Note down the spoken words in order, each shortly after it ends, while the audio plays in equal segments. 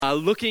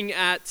looking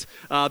at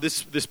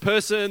this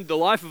person, the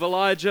life of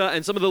Elijah,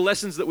 and some of the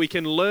lessons that we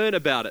can learn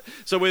about it.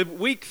 So we're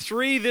week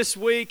 3 this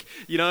week.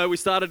 We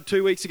started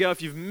 2 weeks ago.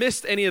 If you've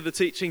missed any of the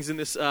teachings in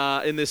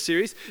this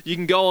series, you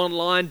can go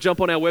online,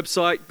 jump on our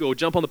website, or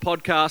jump on the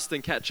podcast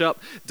and catch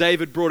up.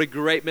 David brought a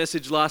great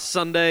message last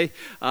Sunday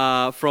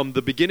from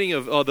the beginning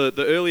of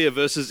the earlier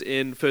verses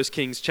in 1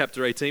 Kings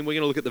chapter 18. We're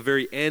going to look at the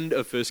very end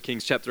of 1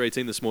 Kings chapter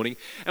 18 this morning,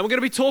 and we're going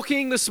to be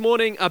talking this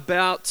morning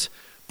about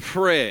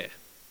prayer.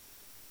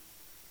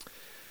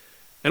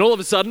 And all of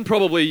a sudden,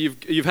 probably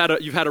you've had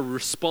a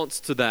response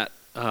to that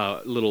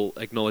little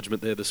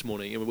acknowledgement there this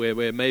morning,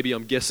 where maybe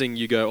I'm guessing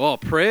you go, "Oh,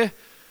 prayer?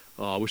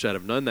 Oh, I wish I'd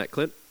have known that,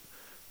 Clint.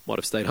 Might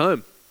have stayed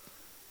home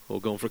or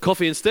gone for a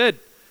coffee instead."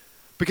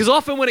 Because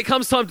often when it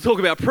comes time to talk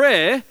about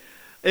prayer,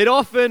 it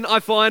often, I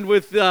find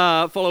with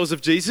followers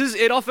of Jesus,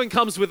 it often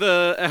comes with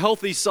a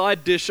healthy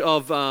side dish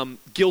of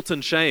guilt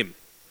and shame.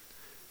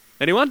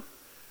 Anyone?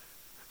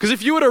 Because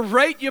if you were to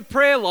rate your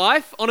prayer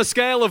life on a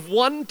scale of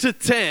 1 to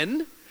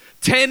 10,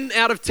 10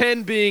 out of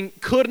 10 being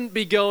couldn't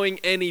be going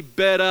any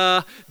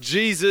better,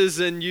 Jesus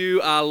and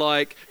you are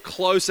like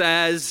close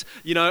as,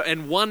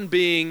 and 1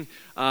 being,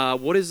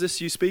 what is this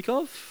you speak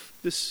of?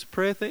 This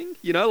prayer thing?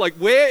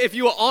 Where, if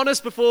you were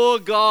honest before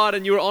God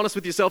and you were honest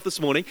with yourself this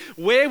morning,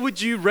 where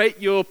would you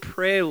rate your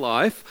prayer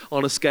life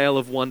on a scale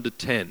of 1 to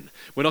 10?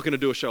 We're not going to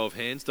do a show of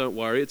hands, don't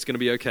worry, it's going to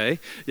be okay.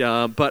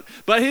 Yeah, but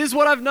here's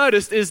what I've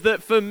noticed is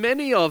that for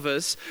many of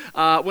us,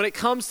 when it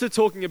comes to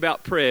talking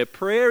about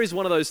prayer is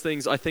one of those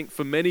things, I think,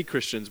 for many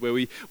Christians where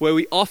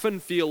we often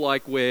feel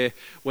like we're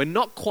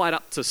not quite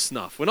up to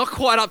snuff. We're not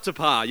quite up to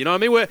par, you know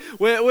what I mean?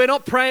 We're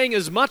not praying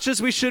as much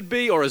as we should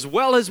be or as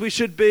well as we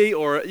should be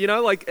or,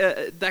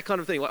 that kind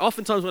of thing. Like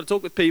oftentimes when I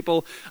talk with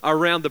people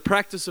around the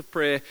practice of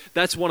prayer,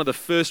 that's one of the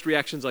first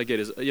reactions I get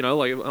is,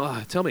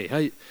 tell me,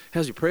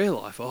 how's your prayer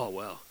life? Oh,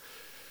 well,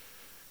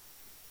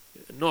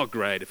 not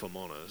great if I'm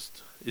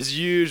honest. Is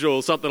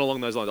usual, something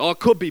along those lines. Oh, it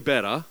could be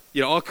better.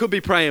 I could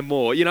be praying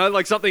more.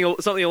 Something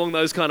along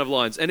those kind of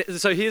lines. And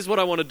so here's what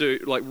I want to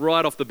do, like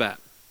right off the bat,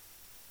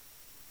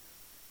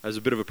 as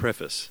a bit of a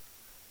preface.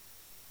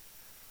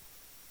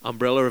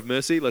 Umbrella of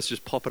mercy, let's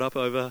just pop it up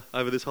over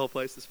this whole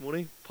place this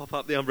morning. Pop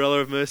up the umbrella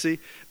of mercy.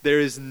 There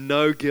is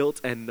no guilt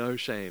and no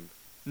shame.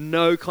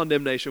 No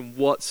condemnation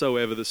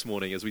whatsoever this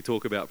morning as we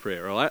talk about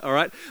prayer, all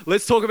right?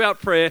 Let's talk about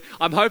prayer.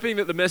 I'm hoping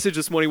that the message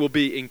this morning will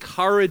be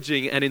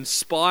encouraging and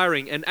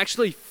inspiring and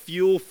actually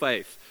fuel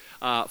faith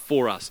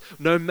for us.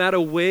 No matter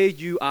where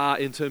you are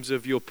in terms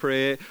of your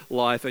prayer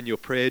life and your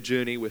prayer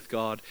journey with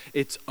God,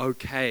 it's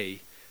okay.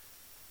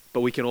 But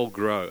we can all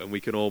grow and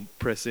we can all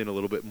press in a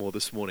little bit more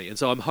this morning. And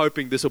so I'm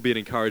hoping this will be an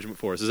encouragement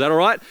for us. Is that all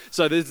right?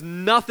 So there's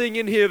nothing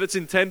in here that's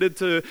intended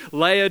to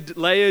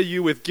layer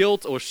you with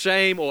guilt or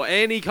shame or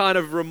any kind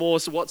of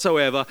remorse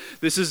whatsoever.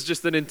 This is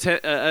just an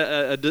intent.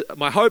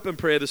 My hope and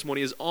prayer this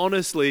morning is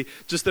honestly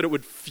just that it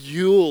would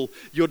fuel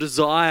your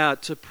desire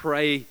to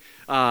pray,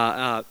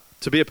 to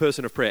be a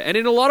person of prayer. And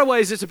in a lot of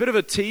ways, it's a bit of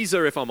a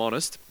teaser, if I'm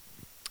honest.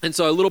 And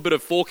so a little bit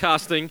of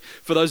forecasting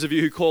for those of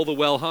you who call the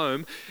well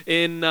home.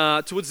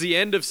 Towards the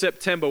end of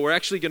September, we're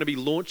actually going to be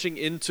launching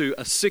into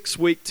a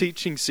 6-week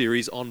teaching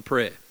series on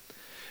prayer.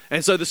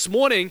 And so this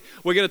morning,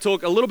 we're going to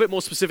talk a little bit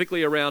more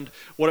specifically around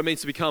what it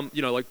means to become,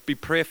 be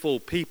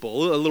prayerful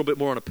people, a little bit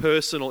more on a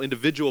personal,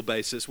 individual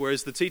basis,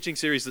 whereas the teaching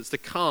series that's to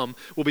come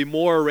will be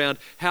more around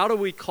how do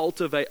we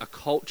cultivate a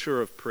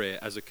culture of prayer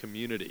as a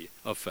community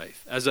of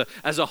faith, as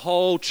a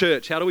whole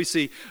church. How do we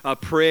see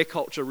prayer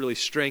culture really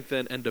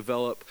strengthen and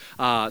develop?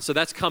 So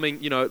that's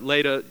coming,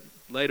 later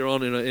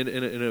on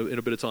in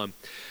a bit of time.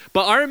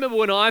 But I remember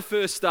when I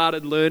first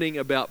started learning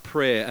about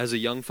prayer as a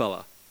young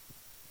fella.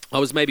 I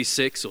was maybe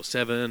 6 or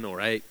 7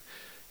 or 8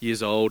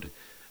 years old,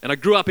 and I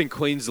grew up in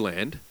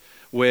Queensland,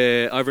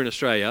 over in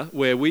Australia,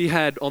 where we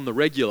had on the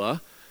regular,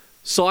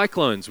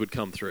 cyclones would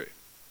come through.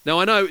 Now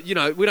I know,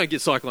 we don't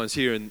get cyclones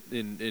here in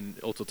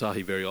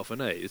Otatahi very often,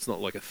 It's not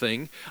like a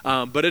thing,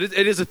 but it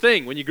is a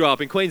thing when you grow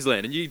up in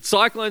Queensland, and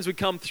cyclones would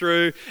come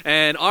through,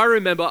 and I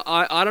remember,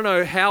 I don't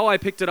know how I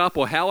picked it up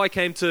or how I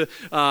came to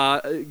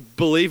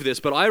believe this,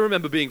 but I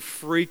remember being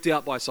freaked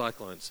out by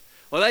cyclones.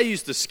 Well, they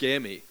used to scare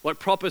me, like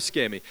proper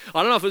scare me.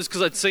 I don't know if it was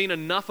because I'd seen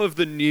enough of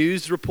the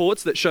news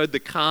reports that showed the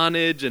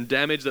carnage and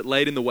damage that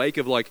laid in the wake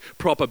of like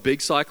proper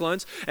big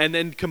cyclones, and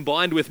then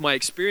combined with my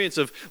experience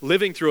of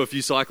living through a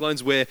few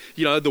cyclones where,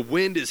 the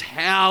wind is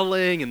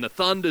howling and the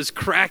thunder's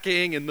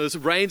cracking and there's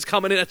rain's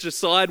coming in at you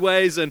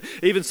sideways and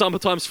even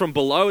sometimes from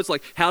below. It's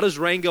like, how does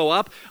rain go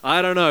up?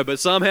 I don't know,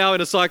 but somehow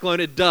in a cyclone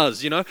it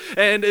does,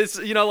 And it's,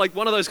 like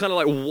one of those kind of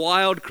like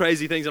wild,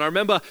 crazy things. And I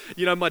remember,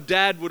 my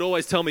dad would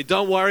always tell me,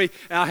 don't worry,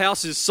 our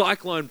house is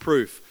cyclone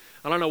proof.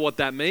 I don't know what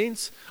that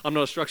means. I'm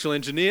not a structural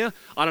engineer.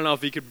 I don't know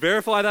if he could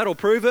verify that or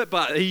prove it,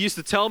 but he used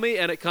to tell me,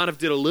 and it kind of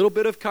did a little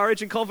bit of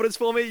courage and confidence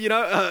for me.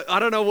 I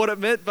don't know what it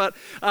meant, but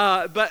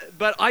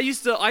I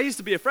used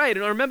to be afraid.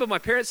 And I remember my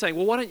parents saying,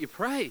 "Well, why don't you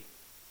pray?"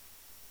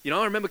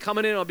 I remember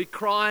coming in, I'd be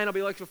crying, I'd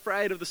be like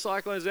afraid of the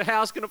cyclones, the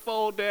house gonna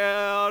fall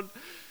down,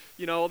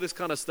 all this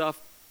kind of stuff.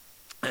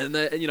 And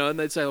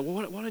they'd say,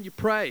 well, why don't you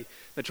pray?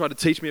 They try to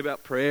teach me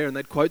about prayer, and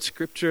they'd quote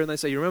scripture, and they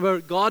say, you remember,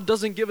 God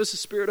doesn't give us a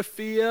spirit of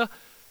fear,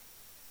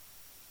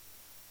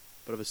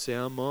 but of a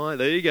sound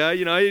mind. There you go,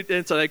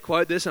 and so they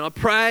quote this, and I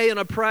pray, and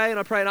I pray, and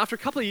I pray. And after a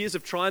couple of years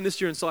of trying this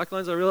during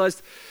cyclones, I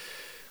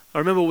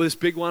remember with this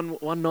big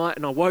one night,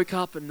 and I woke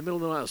up in the middle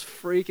of the night, I was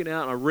freaking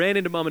out, and I ran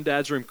into Mum and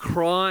Dad's room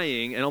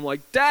crying, and I'm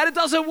like, Dad, it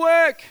doesn't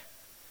work.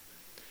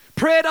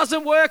 Prayer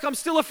doesn't work. I'm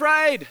still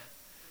afraid.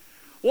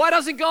 Why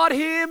doesn't God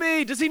hear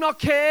me? Does he not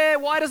care?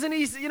 Why doesn't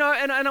he, and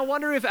I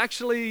wonder if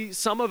actually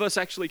some of us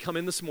actually come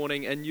in this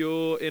morning and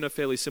you're in a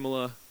fairly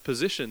similar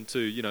position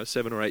to,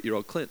 7 or 8 year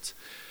old Clint,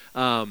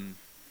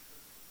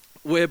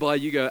 whereby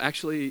you go,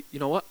 actually, you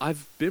know what?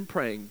 I've been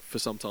praying for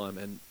some time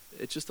and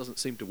it just doesn't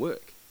seem to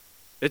work.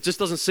 It just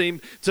doesn't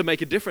seem to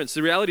make a difference.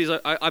 The reality is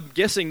I'm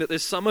guessing that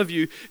there's some of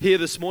you here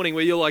this morning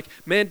where you're like,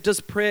 man, does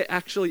prayer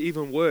actually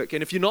even work?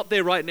 And if you're not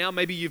there right now,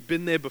 maybe you've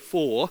been there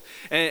before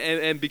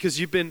and because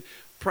you've been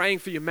praying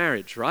for your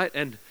marriage, right?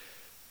 And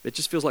it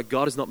just feels like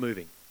God is not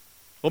moving.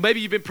 Or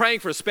maybe you've been praying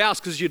for a spouse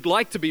because you'd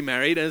like to be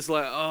married and it's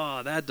like,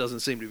 oh, that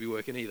doesn't seem to be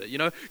working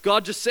either.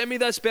 God, just send me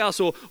that spouse.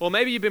 Or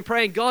maybe you've been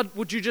praying, God,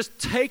 would you just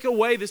take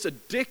away this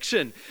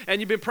addiction?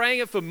 And you've been praying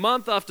it for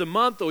month after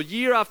month or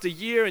year after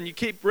year and you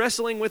keep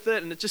wrestling with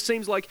it and it just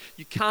seems like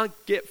you can't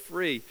get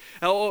free.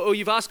 Or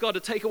you've asked God to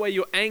take away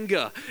your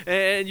anger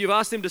and you've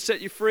asked him to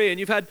set you free and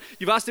you've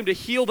asked him to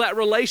heal that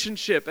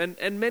relationship.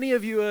 And many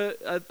of you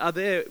are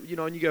there,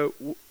 and you go,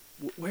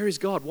 where is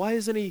God? Why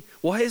isn't he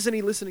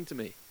listening to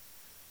me?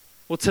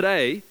 Well,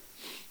 today,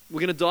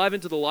 we're going to dive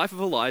into the life of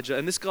Elijah,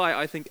 and this guy,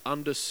 I think,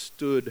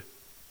 understood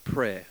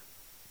prayer.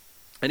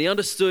 And he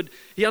understood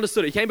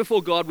it. He came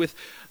before God with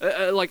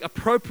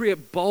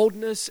appropriate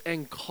boldness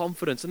and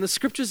confidence. And the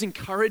scriptures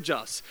encourage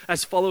us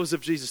as followers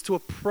of Jesus to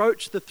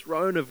approach the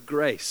throne of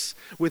grace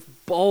with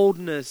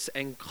boldness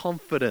and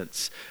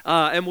confidence.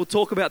 And we'll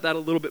talk about that a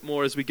little bit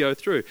more as we go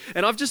through.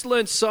 And I've just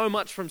learned so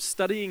much from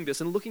studying this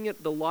and looking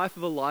at the life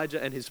of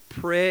Elijah and his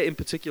prayer in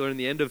particular in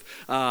the end of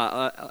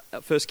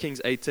 1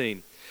 Kings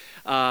 18.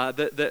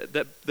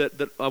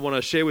 That I want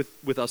to share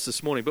with us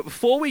this morning. But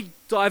before we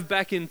dive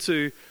back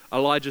into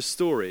Elijah's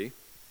story,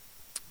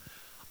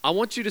 I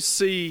want you to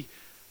see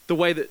the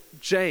way that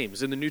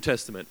James in the New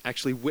Testament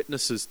actually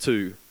witnesses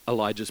to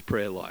Elijah's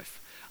prayer life.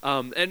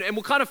 And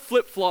we'll kind of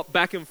flip-flop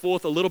back and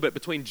forth a little bit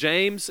between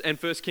James and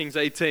 1 Kings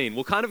 18.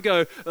 We'll kind of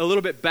go a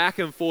little bit back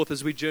and forth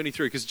as we journey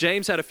through, because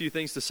James had a few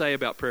things to say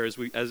about prayer as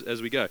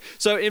we go.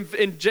 So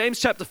in James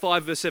chapter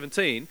 5, verse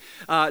 17,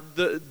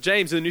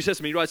 James in the New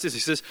Testament, he writes this. He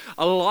says,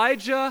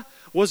 Elijah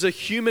was a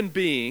human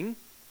being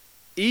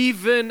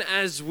even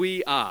as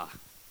we are.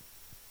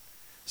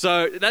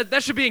 So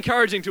that should be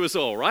encouraging to us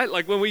all, right?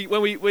 Like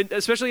when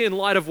especially in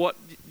light of what,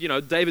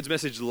 David's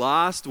message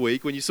last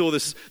week, when you saw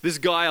this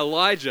guy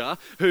Elijah,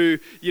 who,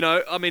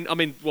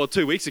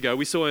 2 weeks ago,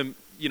 we saw him,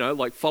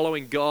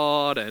 following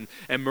God and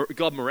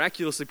God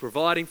miraculously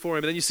providing for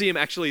him. And then you see him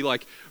actually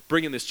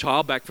bringing this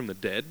child back from the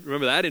dead.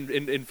 Remember that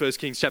in 1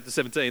 Kings chapter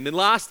 17. And then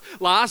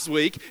last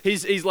week,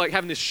 he's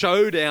having this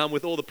showdown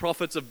with all the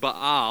prophets of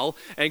Baal,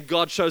 and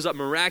God shows up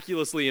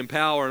miraculously in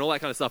power and all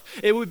that kind of stuff.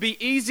 It would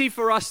be easy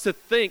for us to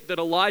think that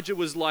Elijah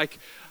was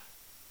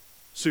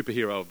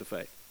superhero of the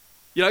faith.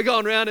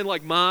 Going around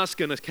in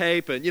mask and a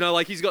cape and,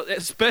 he's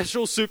got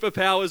special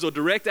superpowers or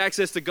direct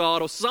access to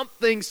God or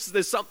something.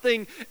 There's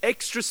something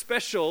extra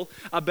special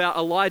about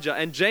Elijah.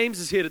 And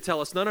James is here to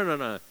tell us, no,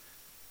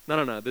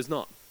 there's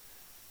not.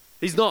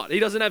 He's not. He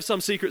doesn't have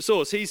some secret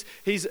source.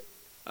 He's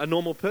a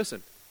normal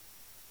person,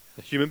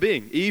 a human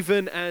being,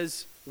 even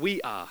as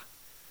we are.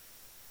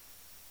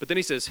 But then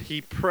he says,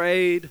 he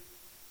prayed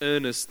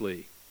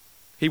earnestly.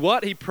 He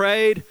what? He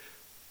prayed.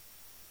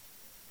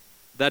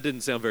 That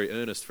didn't sound very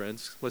earnest,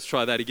 friends. Let's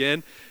try that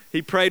again.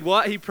 He prayed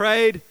what? He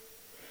prayed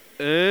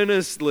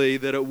earnestly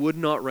that it would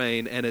not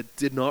rain, and it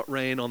did not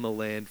rain on the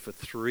land for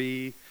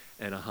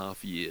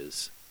 3.5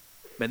 years.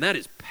 Man, that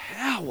is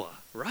power,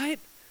 right?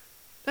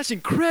 That's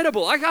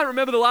incredible. I can't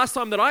remember the last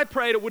time that I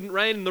prayed it wouldn't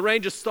rain and the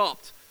rain just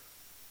stopped.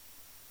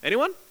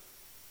 Anyone?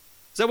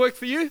 Does that work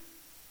for you?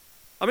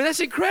 I mean,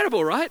 that's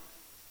incredible, right?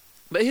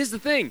 But here's the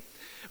thing.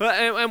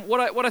 And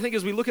what I think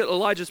as we look at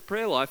Elijah's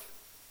prayer life,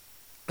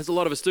 as a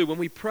lot of us do, when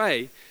we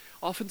pray,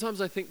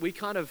 oftentimes I think we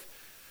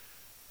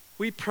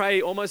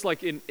pray almost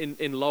like in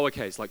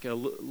lowercase, like a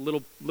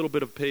little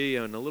bit of P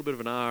and a little bit of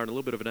an R and a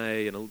little bit of an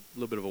A and a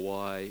little bit of a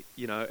Y,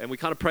 and we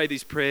kind of pray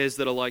these prayers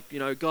that are like,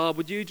 God,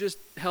 would you just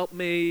help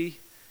me?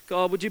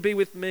 God, would you be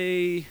with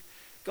me?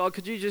 God,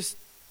 could you just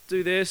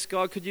do this?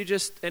 God, could you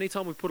just,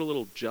 anytime we put a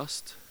little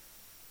just,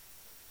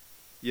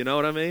 you know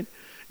what I mean?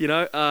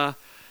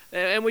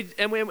 And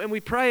we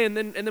pray, and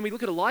then we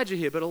look at Elijah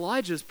here, but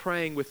Elijah's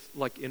praying with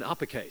in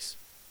uppercase,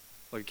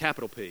 like a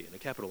capital P and a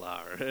capital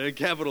R and a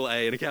capital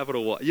A and a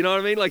capital Y. You know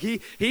what I mean?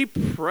 He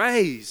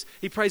prays.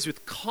 He prays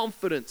with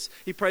confidence.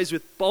 He prays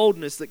with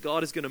boldness that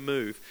God is going to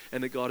move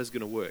and that God is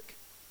going to work.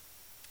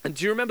 And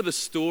do you remember the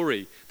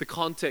story, the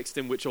context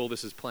in which all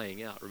this is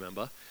playing out?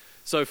 Remember,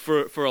 So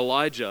for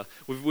Elijah,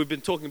 we've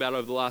been talking about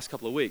over the last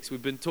couple of weeks,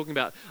 we've been talking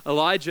about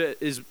Elijah,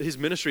 his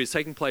ministry is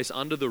taking place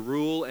under the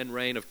rule and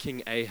reign of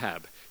King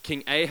Ahab.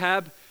 King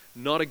Ahab,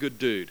 not a good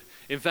dude.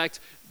 In fact,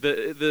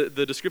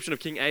 the description of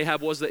King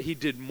Ahab was that he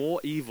did more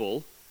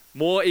evil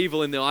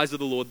in the eyes of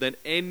the Lord than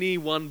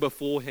anyone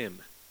before him.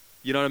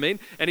 You know what I mean?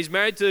 And he's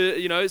married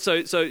to,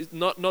 so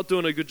not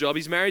doing a good job.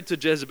 He's married to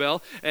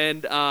Jezebel,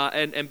 and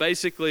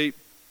basically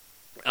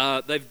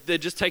they're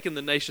just taken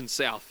the nation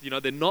south.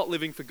 They're not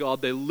living for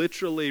God. They're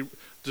literally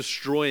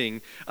destroying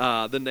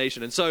the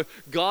nation. And so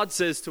God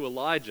says to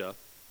Elijah,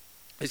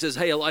 he says,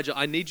 hey, Elijah,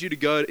 I need you to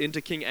go into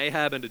King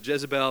Ahab and to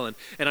Jezebel,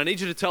 and I need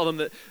you to tell them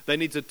that they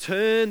need to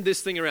turn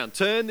this thing around,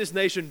 turn this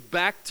nation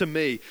back to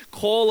me,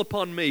 call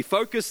upon me,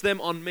 focus them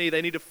on me.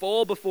 They need to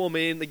fall before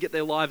me and they get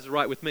their lives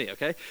right with me,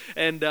 okay?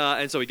 And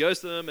so he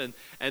goes to them,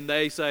 and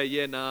they say,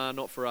 yeah, nah,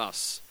 not for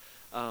us.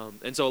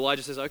 And so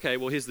Elijah says, okay,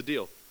 well, here's the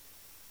deal.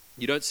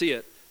 You don't see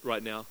it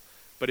right now,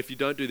 but if you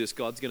don't do this,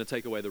 God's going to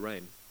take away the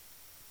rain.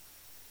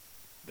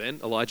 Then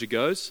Elijah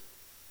goes,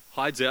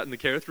 hides out in the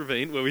Kerith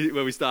ravine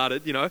where we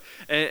started,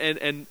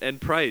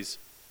 and prays,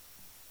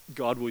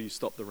 God, will you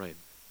stop the rain?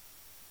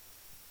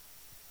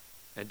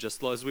 And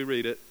just as we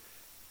read it,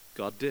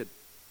 God did.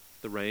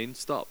 The rain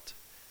stopped.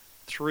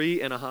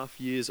 3.5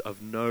 years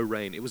of no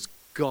rain. It was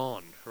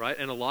gone, right?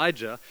 And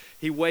Elijah,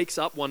 he wakes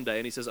up one day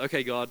and he says,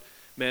 okay, God,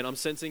 man, I'm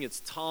sensing it's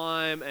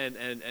time and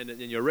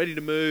you're ready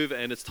to move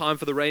and it's time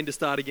for the rain to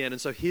start again. And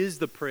so here's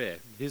the prayer.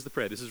 This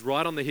is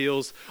right on the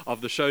heels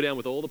of the showdown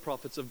with all the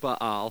prophets of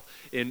Baal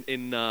in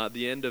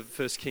the end of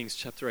 1 Kings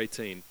chapter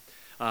 18,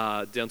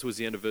 down towards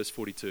the end of verse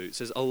 42. It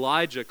says,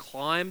 Elijah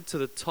climbed to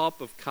the top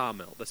of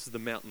Carmel. This is the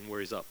mountain where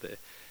he's up there.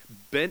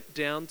 Bent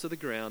down to the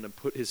ground and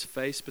put his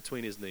face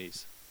between his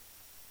knees.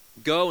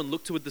 Go and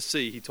look toward the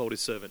sea, he told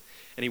his servant.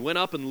 And he went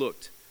up and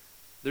looked.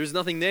 There is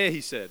nothing there,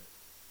 he said.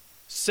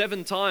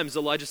 7 times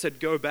Elijah said,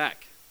 go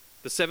back.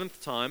 The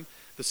 7th time,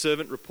 the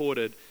servant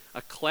reported,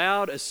 a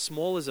cloud as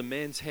small as a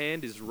man's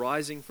hand is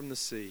rising from the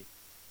sea.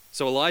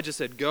 So Elijah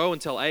said, go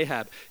and tell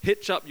Ahab,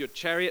 hitch up your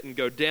chariot and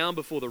go down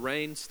before the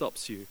rain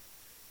stops you.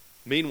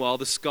 Meanwhile,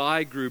 the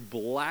sky grew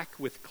black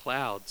with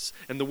clouds,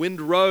 and the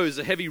wind rose,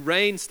 a heavy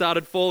rain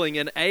started falling,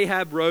 and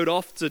Ahab rode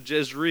off to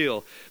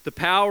Jezreel. The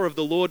power of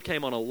the Lord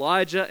came on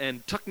Elijah,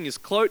 and tucking his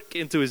cloak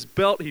into his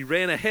belt, he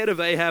ran ahead of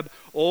Ahab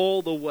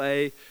all the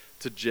way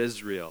to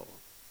Jezreel.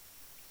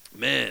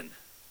 Man,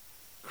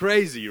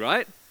 crazy,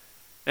 right?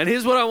 And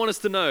here's what I want us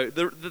to know.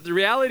 The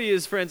reality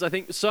is, friends, I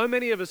think so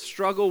many of us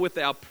struggle with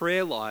our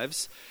prayer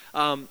lives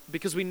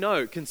because we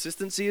know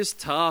consistency is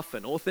tough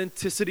and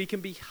authenticity can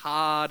be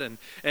hard and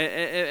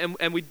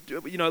we,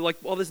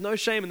 there's no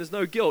shame and there's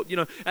no guilt.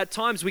 At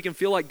times we can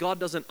feel like God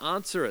doesn't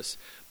answer us.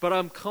 But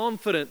I'm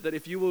confident that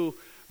if you will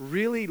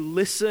really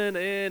listen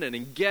in and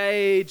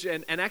engage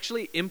and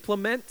actually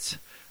implement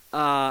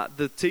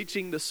the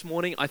teaching this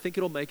morning, I think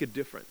it'll make a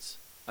difference.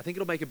 I think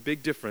it'll make a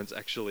big difference,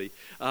 actually,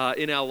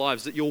 in our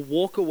lives. That you'll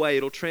walk away,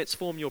 it'll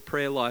transform your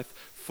prayer life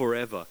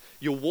forever.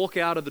 You'll walk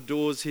out of the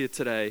doors here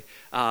today,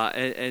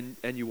 and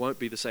you won't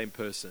be the same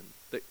person.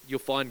 That you'll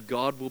find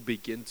God will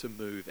begin to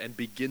move and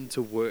begin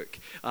to work.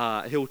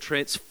 He'll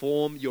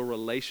transform your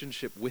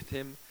relationship with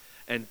Him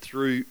and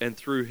through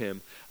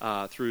Him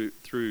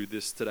through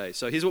this today.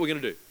 So here's what we're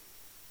going to do.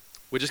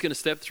 We're just going to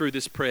step through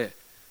this prayer,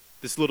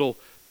 this little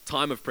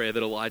time of prayer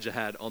that Elijah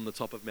had on the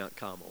top of Mount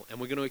Carmel. And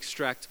we're going to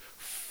extract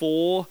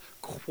 4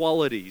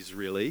 qualities,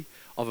 really,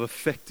 of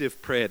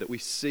effective prayer that we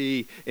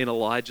see in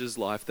Elijah's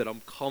life that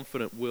I'm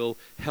confident will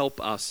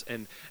help us.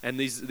 And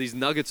these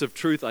nuggets of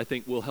truth, I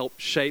think, will help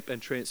shape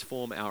and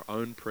transform our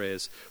own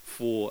prayers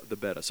for the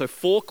better. So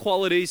 4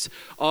 qualities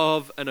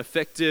of an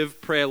effective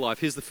prayer life.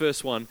 Here's the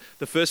first one.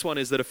 The first one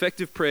is that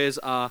effective prayers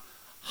are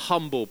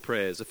humble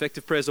prayers.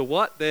 Effective prayers are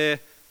what? They're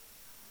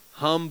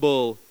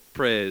humble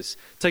prayers.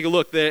 Take a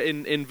look there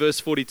in verse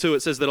 42.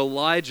 It says that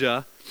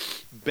Elijah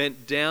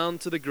bent down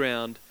to the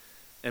ground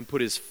and put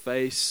his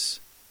face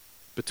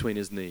between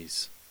his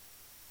knees.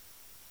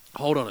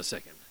 Hold on a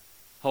second.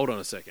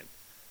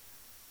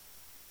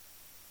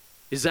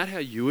 Is that how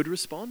you would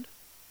respond?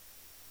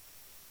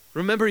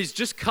 Remember, he's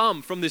just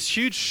come from this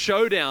huge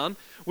showdown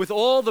with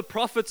all the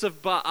prophets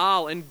of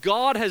Baal, and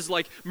God has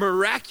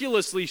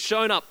miraculously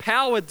shown up,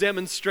 power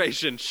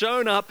demonstration,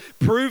 shown up,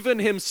 proven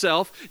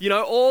himself,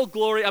 all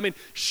glory. I mean,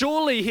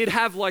 surely he'd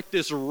have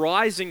this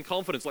rising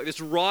confidence,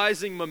 this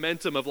rising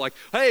momentum of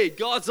hey,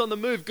 God's on the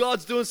move,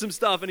 God's doing some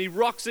stuff, and he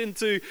rocks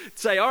into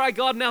say, all right,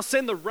 God, now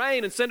send the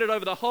rain and send it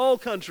over the whole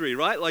country,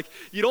 right?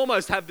 You'd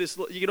almost have this,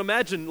 you can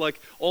imagine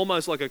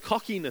almost like a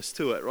cockiness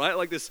to it,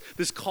 right?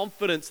 This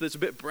confidence that's a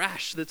bit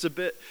brash, that's a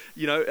bit,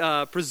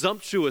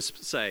 presumptuous,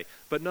 say.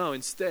 But no,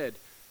 instead,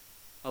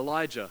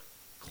 Elijah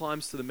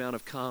climbs to the Mount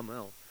of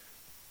Carmel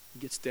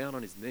and gets down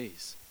on his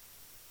knees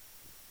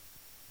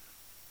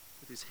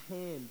with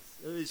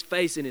his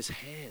face in his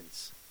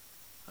hands.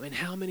 I mean,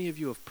 how many of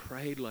you have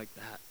prayed like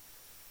that?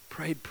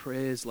 Prayed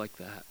prayers like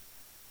that?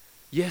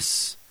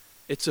 Yes,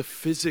 it's a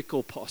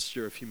physical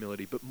posture of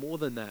humility, but more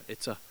than that,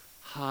 it's a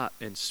heart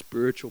and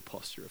spiritual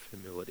posture of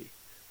humility.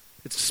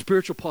 It's a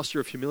spiritual posture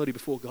of humility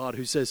before God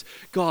who says,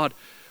 God,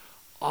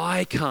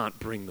 I can't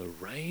bring the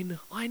rain.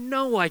 I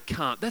know I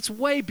can't. That's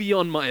way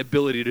beyond my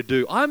ability to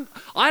do.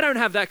 I don't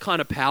have that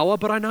kind of power,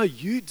 but I know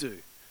you do.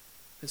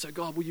 And so,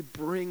 God, will you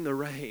bring the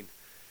rain?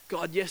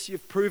 God, yes,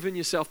 you've proven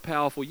yourself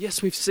powerful.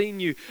 Yes, we've seen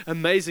you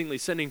amazingly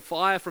sending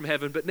fire from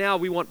heaven, but now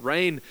we want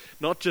rain,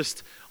 not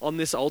just on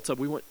this altar.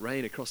 We want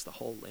rain across the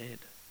whole land.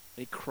 And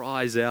he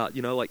cries out,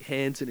 like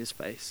hands in his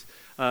face,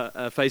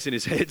 face in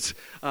his head,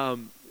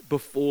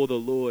 before the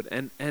Lord.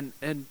 And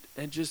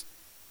just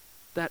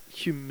that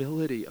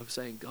humility of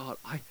saying, God,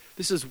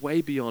 this is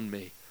way beyond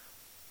me.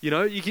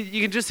 You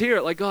can just hear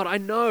it like, God, I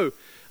know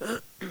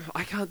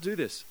I can't do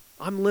this.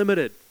 I'm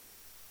limited.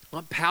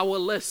 I'm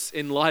powerless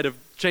in light of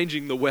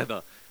changing the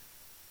weather.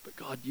 But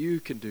God, you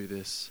can do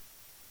this.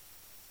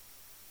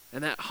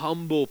 And that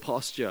humble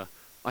posture,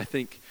 I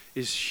think,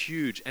 is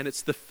huge. And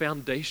it's the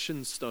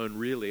foundation stone,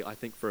 really, I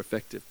think, for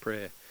effective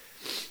prayer.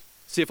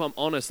 See, if I'm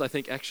honest, I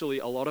think actually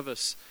a lot of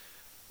us,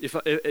 if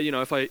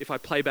I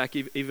play back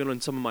even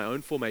on some of my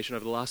own formation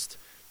over the last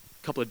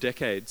couple of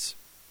decades,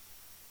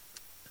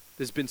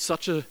 there's been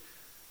such an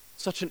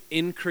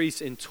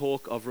increase in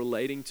talk of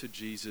relating to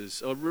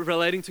Jesus, or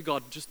relating to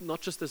God,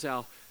 not just as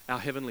our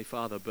Heavenly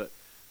Father, but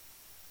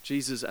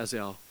Jesus as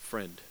our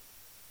friend.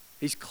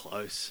 He's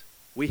close.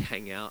 We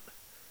hang out.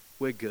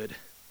 We're good.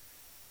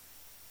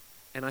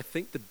 And I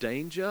think the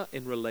danger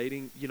in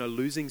relating,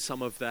 losing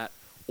some of that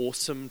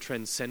awesome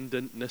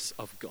transcendentness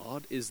of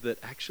God is that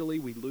actually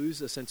we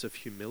lose a sense of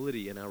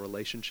humility in our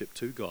relationship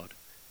to God.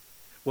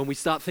 When we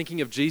start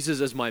thinking of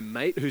Jesus as my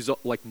mate, who's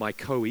like my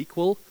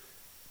co-equal,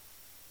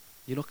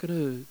 you're not going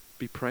to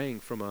be praying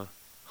from a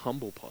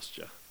humble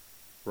posture,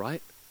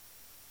 right?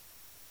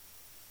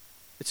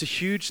 It's a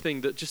huge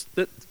thing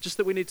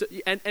that we need to,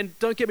 and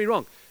don't get me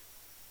wrong.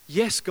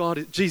 Yes,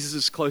 Jesus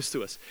is close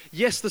to us.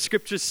 Yes, the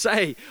scriptures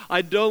say,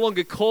 I no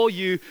longer call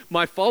you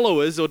my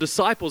followers or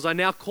disciples, I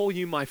now call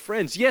you my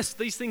friends. Yes,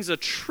 these things are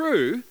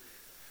true,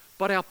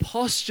 but our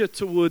posture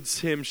towards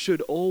him should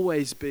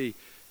always be,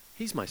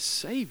 he's my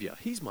Savior.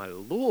 He's my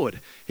Lord.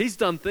 He's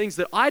done things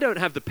that I don't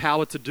have the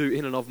power to do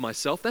in and of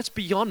myself. That's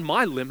beyond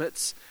my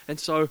limits. And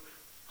so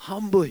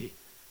humbly,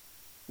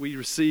 we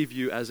receive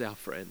you as our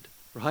friend,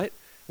 right?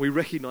 We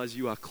recognize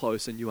you are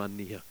close and you are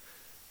near.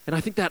 And I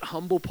think that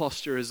humble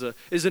posture is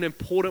an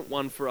important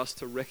one for us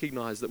to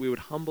recognize, that we would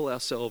humble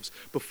ourselves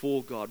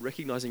before God,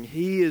 recognizing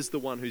he is the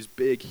one who's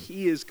big,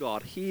 he is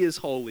God, he is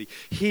holy,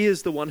 he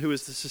is the one who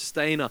is the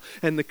sustainer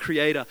and the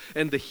creator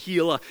and the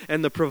healer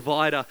and the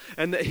provider,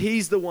 and that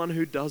he's the one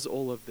who does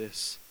all of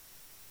this.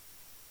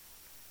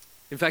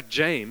 In fact,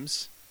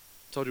 James,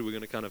 I told you we're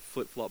going to kind of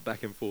flip-flop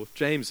back and forth.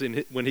 James,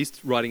 when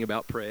he's writing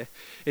about prayer,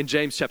 in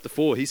James chapter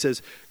 4, he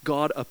says,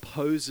 God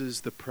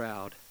opposes the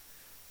proud,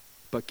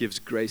 but gives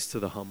grace to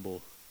the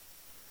humble.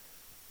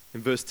 In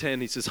verse 10,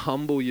 he says,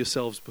 humble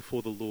yourselves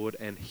before the Lord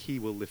and he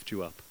will lift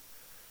you up.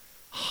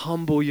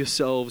 Humble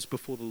yourselves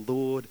before the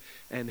Lord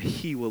and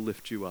he will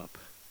lift you up.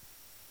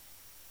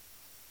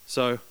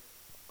 So,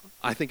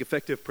 I think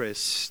effective prayers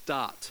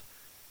start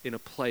in a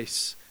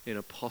place, in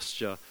a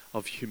posture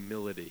of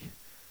humility,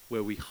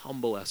 where we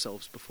humble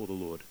ourselves before the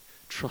Lord,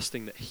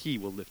 trusting that he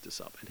will lift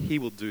us up and he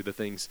will do the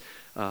things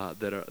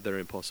that are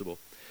impossible.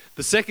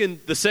 The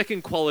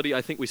second quality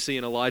I think we see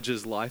in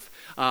Elijah's life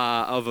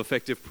of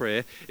effective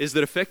prayer is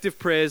that effective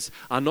prayers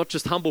are not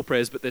just humble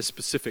prayers, but they're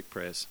specific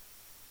prayers.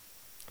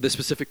 They're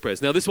specific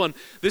prayers. Now this one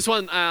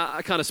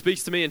kind of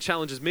speaks to me and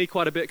challenges me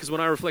quite a bit, because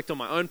when I reflect on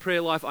my own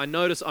prayer life, I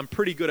notice I'm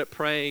pretty good at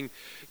praying,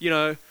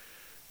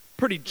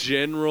 pretty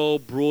general,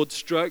 broad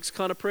strokes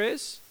kind of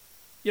prayers.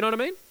 You know what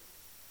I mean?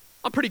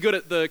 I'm pretty good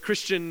at the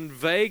Christian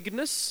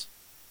vagueness.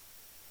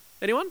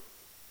 Anyone?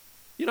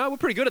 We're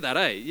pretty good at that,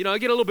 eh? I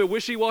get a little bit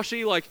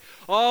wishy-washy, like,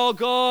 oh,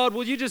 God,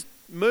 will you just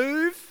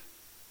move?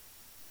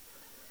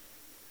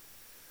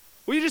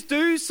 Will you just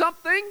do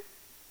something?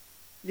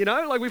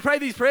 Like we pray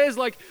these prayers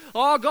like,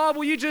 oh, God,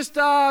 will you just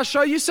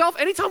show yourself?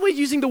 Anytime we're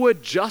using the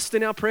word just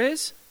in our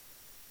prayers,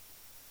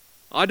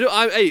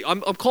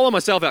 I'm calling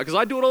myself out because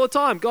I do it all the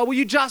time. God, will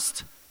you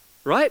just,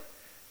 right?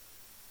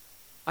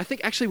 I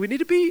think actually we need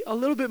to be a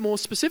little bit more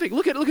specific.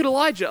 Look at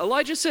Elijah.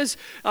 Elijah says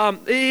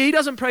he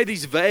doesn't pray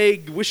these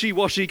vague,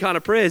 wishy-washy kind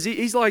of prayers.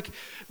 He's like,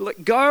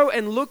 go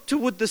and look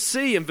toward the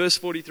sea. In verse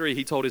 43,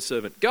 he told his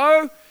servant,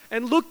 go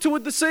and look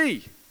toward the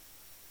sea.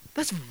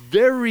 That's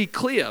very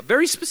clear,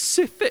 very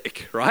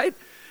specific, right?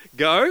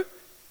 Go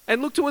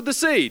and look toward the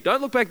sea.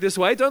 Don't look back this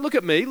way. Don't look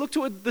at me. Look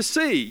toward the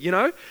sea,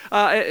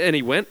 And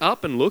he went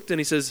up and looked,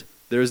 and he says,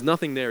 there is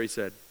nothing there, he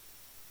said.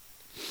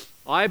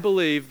 I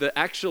believe that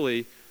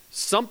actually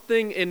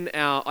something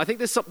I think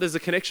there's a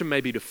connection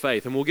maybe to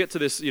faith, and we'll get to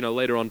this,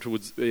 later on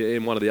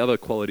in one of the other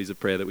qualities of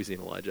prayer that we see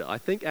in Elijah. I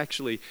think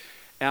actually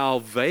our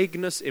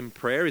vagueness in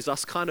prayer is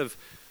us kind of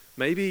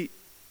maybe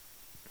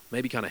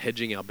kind of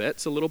hedging our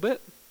bets a little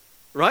bit,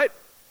 right?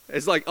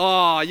 It's like,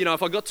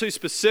 if I got too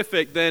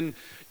specific, then,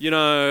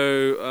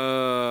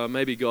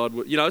 maybe God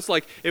would, it's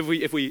like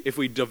if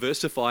we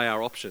diversify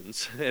our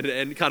options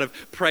and kind of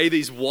pray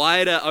these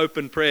wider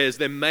open prayers,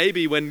 then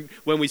maybe when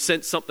we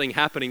sense something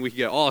happening, we can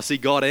go, see,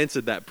 God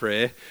answered that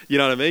prayer. You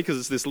know what I mean? Because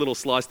it's this little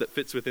slice that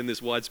fits within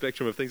this wide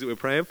spectrum of things that we're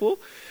praying for.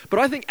 But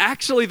I think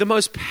actually the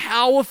most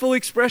powerful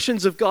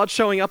expressions of God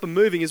showing up and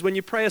moving is when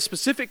you pray a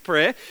specific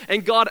prayer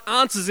and God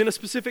answers in a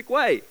specific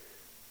way.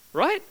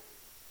 Right?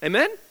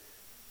 Amen?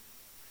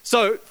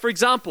 So, for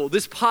example,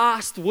 this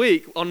past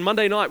week, on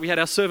Monday night, we had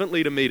our servant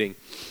leader meeting.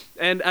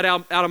 And at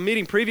our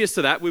meeting previous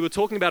to that, we were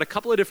talking about a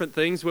couple of different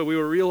things where we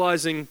were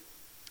realizing,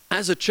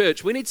 as a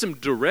church, we need some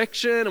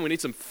direction and we need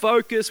some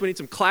focus, we need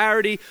some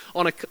clarity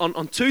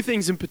on two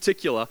things in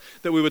particular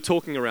that we were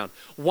talking around.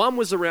 One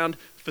was around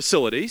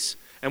facilities.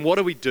 And what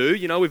do?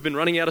 We've been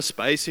running out of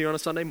space here on a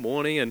Sunday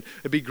morning, and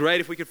it'd be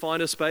great if we could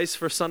find a space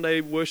for a Sunday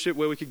worship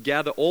where we could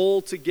gather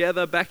all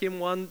together back in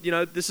one.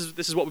 This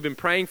is what we've been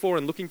praying for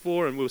and looking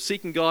for, and we were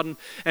seeking God,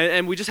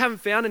 and we just haven't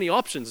found any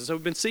options. And so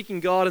we've been seeking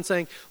God and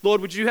saying,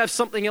 Lord, would you have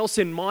something else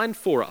in mind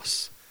for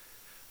us?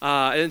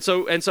 And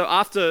so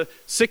after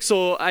 6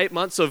 or 8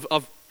 months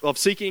of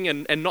seeking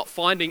and not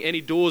finding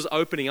any doors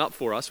opening up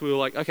for us, we were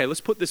like, okay,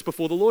 let's put this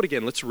before the Lord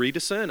again. Let's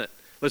rediscern it.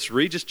 Let's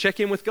just check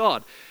in with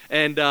God,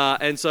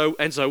 and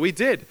so we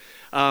did,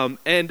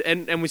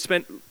 and we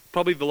spent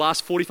probably the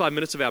last 45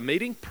 minutes of our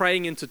meeting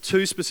praying into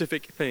two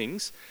specific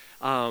things,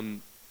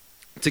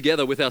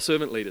 together with our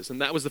servant leaders,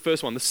 and that was the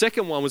first one. The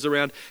second one was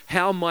around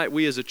how might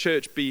we as a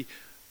church be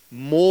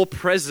more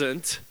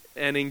present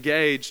and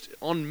engaged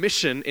on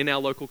mission in our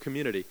local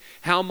community.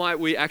 How might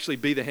we actually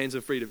be the hands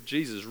and feet of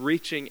Jesus,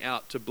 reaching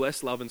out to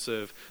bless, love, and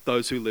serve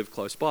those who live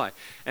close by?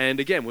 And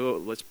again,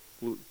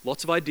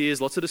 lots of ideas,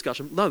 lots of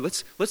discussion. No,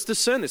 let's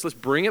discern this. Let's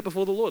bring it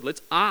before the Lord.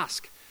 Let's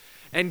ask.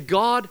 And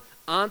God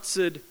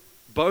answered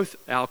both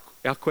our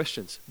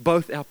questions,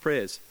 both our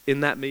prayers in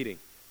that meeting.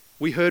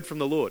 We heard from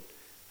the Lord,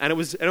 and it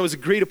was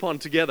agreed upon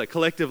together,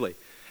 collectively.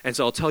 And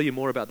so I'll tell you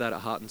more about that at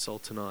Heart and Soul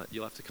tonight.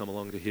 You'll have to come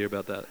along to hear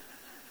about that.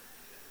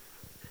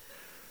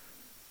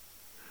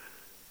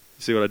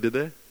 See what I did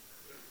there?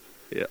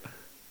 Yeah.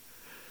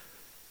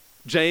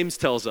 James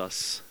tells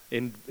us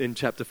in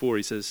chapter 4,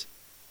 he says,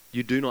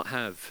 you do not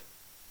have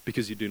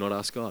because you do not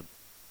ask God.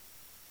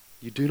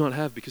 You do not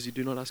have because you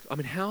do not ask. I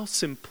mean, how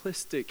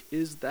simplistic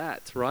is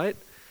that, right?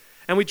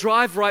 And we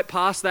drive right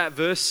past that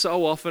verse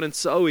so often and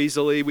so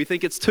easily. We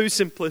think it's too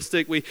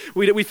simplistic.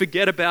 We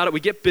forget about it. We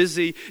get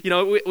busy.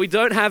 We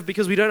don't have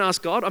because we don't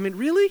ask God. I mean,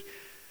 really?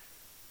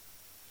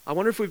 I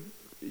wonder if we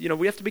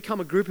have to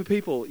become a group of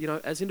people,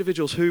 as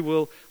individuals who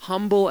will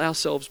humble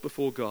ourselves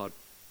before God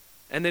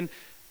and then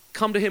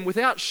come to Him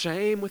without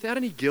shame, without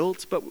any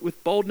guilt, but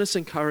with boldness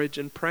and courage,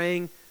 and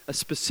praying a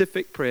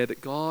specific prayer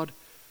that God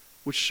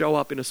would show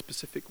up in a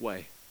specific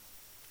way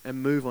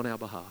and move on our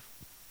behalf.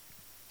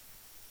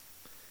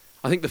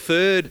 I think the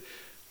third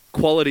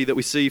quality that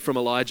we see from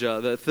Elijah,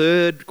 the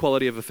third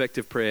quality of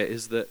effective prayer,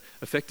 is that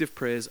effective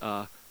prayers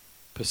are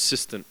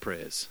persistent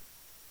prayers.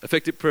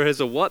 Effective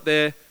prayers are what?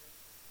 They're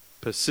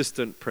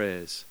persistent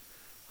prayers.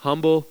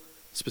 Humble,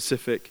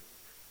 specific,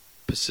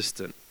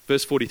 persistent.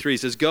 Verse 43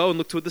 says, go and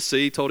look toward the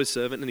sea, he told his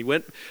servant, and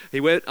he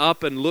went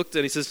up and looked,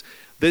 and he says,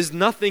 there's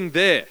nothing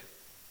there.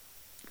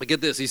 But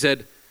get this, he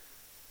said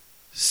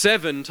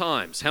 7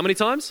 times. How many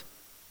times?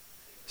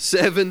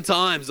 7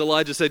 times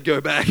Elijah said, go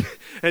back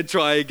and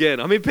try again.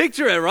 I mean,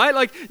 picture it, right?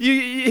 Like,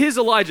 here's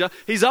Elijah,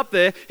 he's up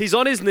there, he's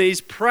on his knees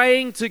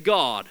praying to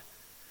God.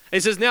 And he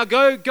says, now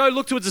go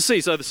look towards the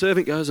sea. So the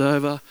servant goes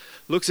over,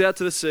 looks out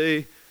to the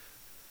sea,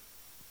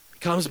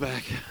 comes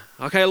back.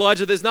 Okay,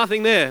 Elijah, there's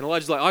nothing there. And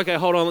Elijah's like, okay,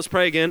 hold on, let's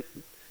pray again.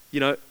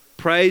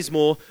 Prays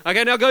more.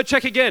 Okay, now go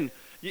check again.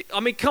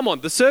 I mean, come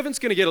on, the servant's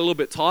going to get a little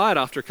bit tired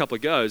after a couple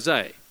of goes,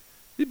 eh?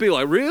 You'd be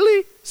like,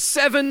 really?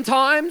 7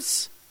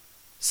 times?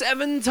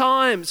 7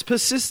 times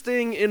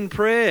persisting in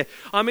prayer.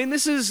 I mean,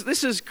 this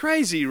is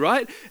crazy,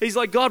 right? He's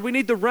like, God, we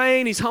need the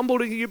rain. He's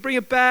humbled. You bring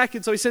it back.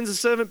 And so he sends the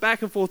servant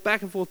back and forth,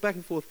 back and forth, back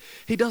and forth.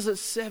 He does it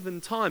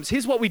 7 times.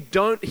 Here's what we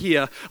don't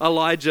hear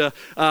Elijah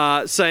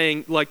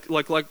saying,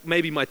 like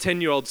maybe my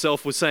 10-year-old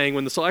self was saying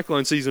when the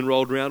cyclone season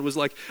rolled around, was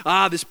like,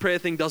 this prayer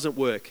thing doesn't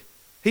work.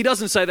 He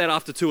doesn't say that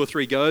after 2 or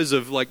 3 goes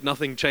of like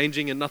nothing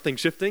changing and nothing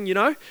shifting, He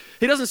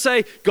doesn't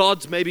say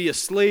God's maybe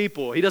asleep,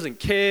 or he doesn't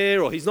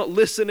care, or he's not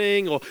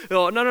listening, or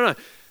no.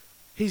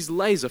 He's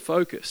laser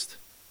focused.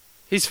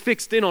 He's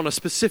fixed in on a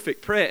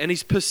specific prayer and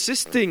he's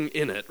persisting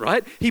in it,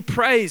 right? He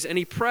prays and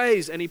he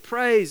prays and he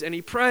prays and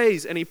he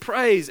prays and he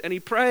prays and he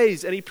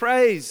prays and he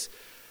prays.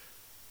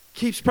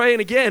 Keeps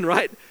praying again,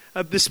 right?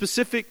 The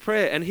specific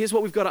prayer. And here's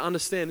what we've got to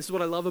understand. This is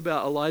what I love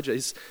about Elijah,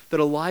 is that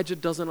Elijah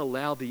doesn't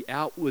allow the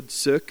outward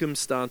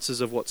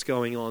circumstances of what's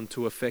going on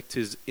to affect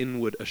his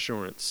inward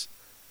assurance.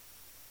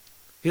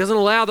 He doesn't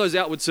allow those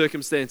outward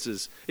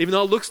circumstances, even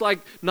though it looks like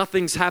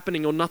nothing's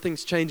happening or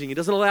nothing's changing. He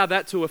doesn't allow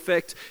that to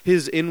affect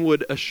his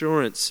inward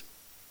assurance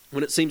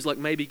when it seems like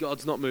maybe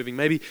God's not moving.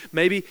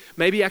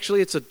 Maybe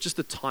actually it's just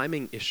a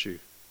timing issue.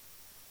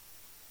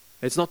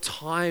 It's not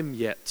time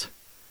yet.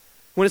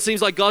 When it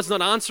seems like God's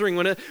not answering,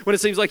 when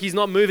it seems like he's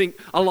not moving,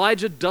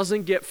 Elijah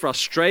doesn't get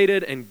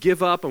frustrated and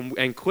give up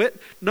and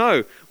quit.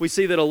 No, we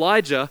see that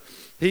Elijah,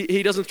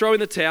 he doesn't throw in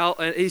the towel,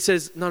 and he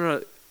says,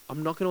 no,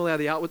 I'm not going to allow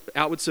the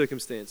outward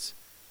circumstance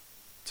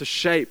to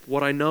shape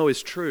what I know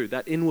is true,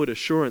 that inward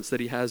assurance that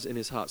he has in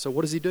his heart. So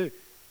what does he do?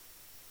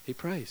 He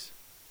prays,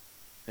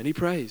 and he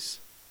prays,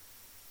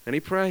 and he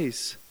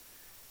prays,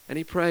 and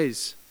he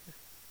prays.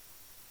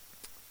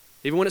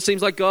 Even when it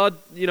seems like God,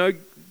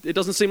 it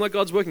doesn't seem like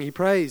God's working, he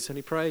prays and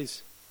he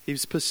prays.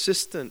 He's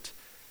persistent.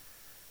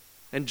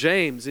 And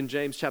James, in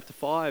James chapter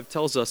 5,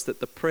 tells us that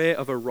the prayer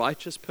of a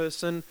righteous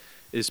person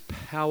is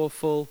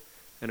powerful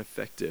and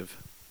effective.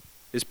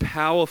 Is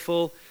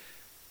powerful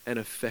and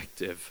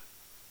effective.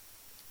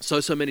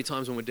 So many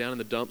times when we're down in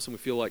the dumps and we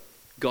feel like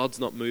God's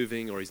not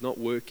moving or he's not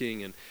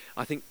working, and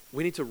I think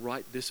we need to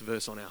write this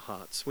verse on our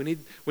hearts. We need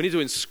to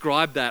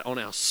inscribe that on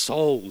our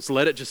souls.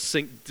 Let it just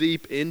sink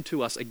deep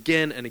into us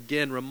again and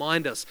again.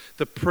 Remind us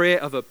the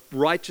prayer of a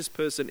righteous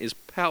person is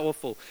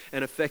powerful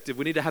and effective.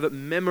 We need to have it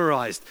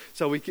memorized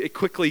so it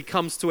quickly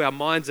comes to our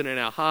minds and in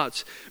our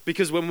hearts,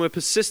 because when we're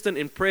persistent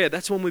in prayer,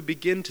 that's when we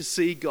begin to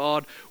see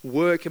God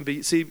work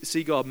and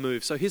see God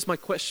move. So here's my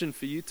question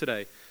for you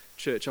today,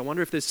 church. I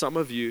wonder if there's some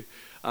of you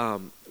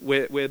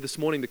where this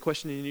morning the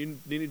question you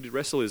need to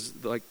wrestle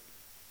is like,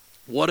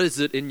 what is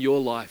it in your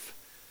life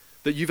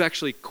that you've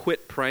actually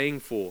quit praying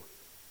for?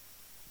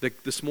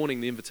 This morning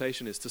the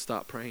invitation is to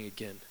start praying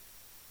again,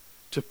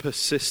 to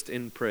persist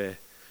in prayer.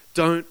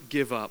 Don't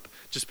give up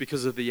just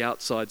because of the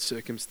outside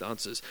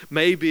circumstances.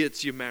 Maybe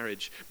it's your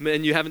marriage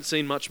and you haven't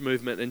seen much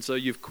movement and so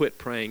you've quit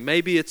praying.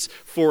 Maybe it's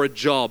for a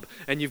job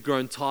and you've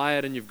grown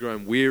tired and you've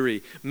grown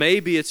weary.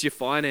 Maybe it's your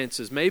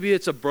finances. Maybe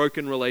it's a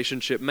broken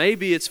relationship.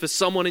 Maybe it's for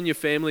someone in your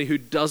family who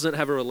doesn't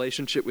have a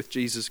relationship with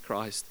Jesus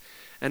Christ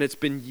and it's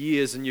been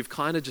years and you've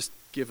kind of just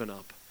given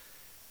up.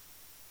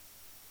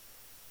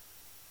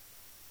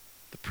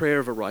 The prayer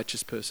of a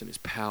righteous person is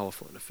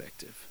powerful and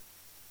effective.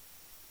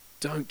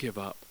 Don't give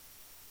up.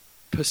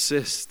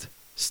 Persist,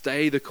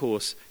 stay the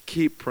course,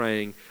 keep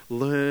praying,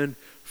 learn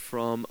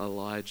from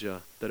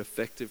Elijah that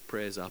effective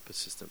prayers are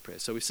persistent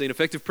prayers. So we've seen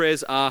effective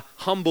prayers are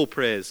humble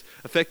prayers,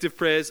 effective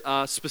prayers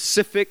are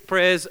specific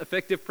prayers,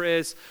 effective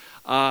prayers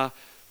are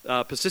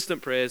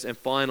persistent prayers, and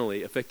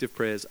finally, effective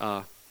prayers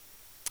are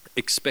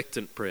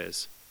expectant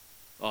prayers.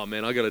 Oh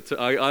man,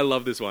 I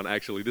love this one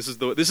actually. This is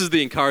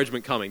the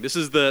encouragement coming. This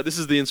is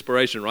the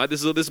inspiration, right?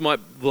 This might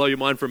blow your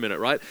mind for a minute,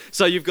 right?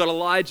 So you've got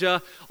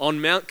Elijah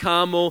on Mount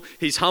Carmel.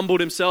 He's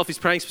humbled himself. He's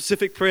praying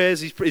specific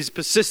prayers. He's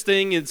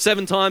persisting in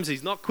 7 times.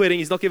 He's not quitting.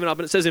 He's not giving up.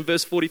 And it says in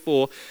verse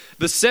 44,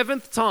 the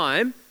 7th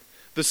time,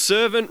 the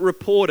servant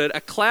reported, a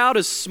cloud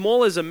as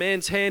small as a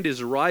man's hand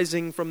is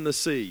rising from the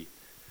sea.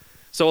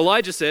 So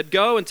Elijah said,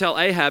 go and tell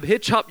Ahab,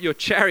 hitch up your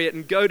chariot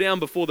and go down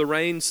before the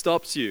rain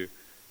stops you.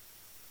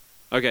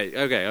 Okay.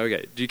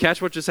 Do you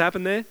catch what just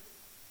happened there?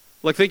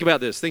 Like, think about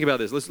this. Let's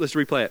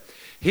replay it.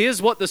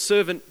 Here's what the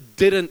servant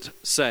didn't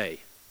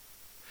say.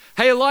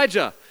 Hey,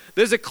 Elijah,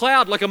 there's a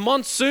cloud, like a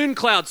monsoon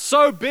cloud,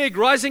 so big,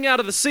 rising out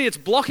of the sea. It's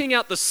blocking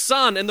out the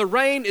sun, and the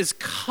rain is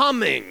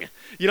coming.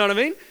 You know what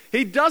I mean?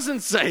 He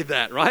doesn't say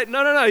that, right?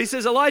 No. He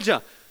says,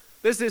 Elijah,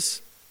 there's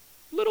this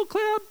little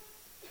cloud,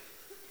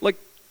 like,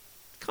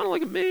 kind of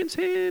like a man's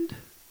hand,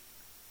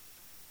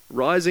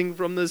 rising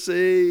from the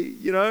sea,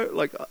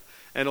 like...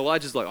 And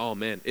Elijah's like, oh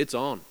man, it's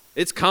on.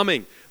 It's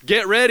coming.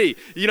 Get ready.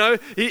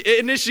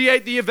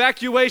 Initiate the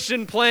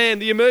evacuation plan,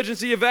 the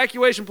emergency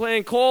evacuation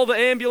plan. Call the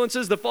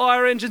ambulances, the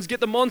fire engines,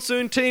 get the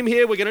monsoon team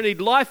here. We're going to need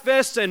life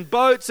vests and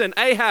boats. And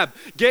Ahab,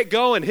 get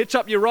going. Hitch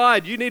up your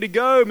ride. You need to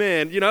go,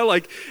 man.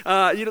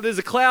 There's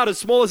a cloud as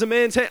small as a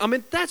man's hand. I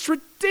mean, that's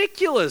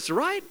ridiculous,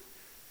 right?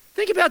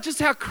 Think about just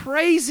how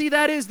crazy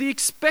that is, the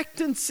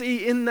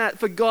expectancy in that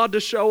for God to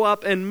show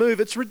up and move.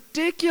 It's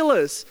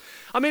ridiculous.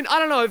 I mean, I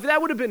don't know, if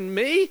that would have been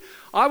me,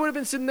 I would have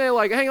been sitting there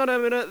like, hang on a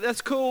minute,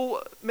 that's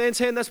cool, man's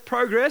hand, that's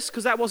progress,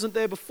 because that wasn't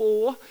there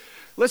before.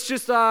 Let's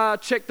just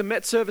check the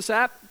Met Service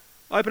app,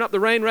 open up the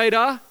rain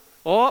radar.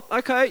 Oh,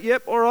 okay,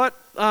 yep, all right.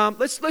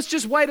 Let's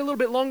just wait a little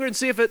bit longer and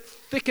see if it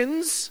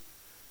thickens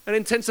and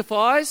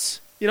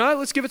intensifies.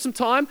 Let's give it some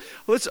time.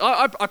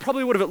 I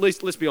probably would have at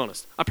least, let's be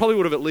honest, I probably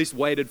would have at least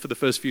waited for the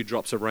first few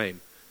drops of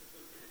rain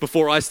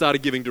before I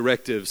started giving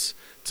directives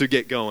to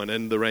get going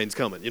and the rain's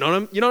coming. You know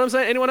what I'm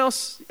saying? Anyone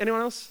else?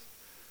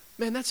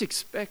 Man, that's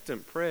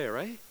expectant prayer,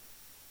 eh?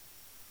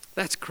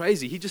 That's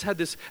crazy. He just had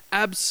this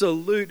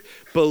absolute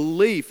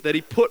belief that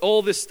he put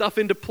all this stuff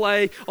into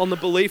play on the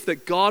belief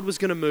that God was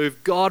going to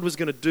move, God was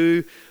going to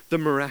do the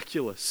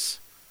miraculous.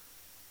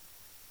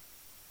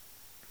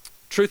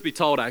 Truth be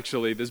told,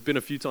 actually, there's been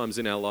a few times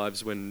in our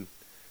lives when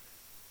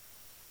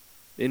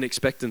in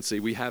expectancy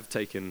we have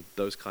taken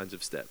those kinds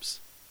of steps.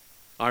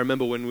 I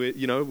remember when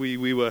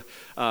we were,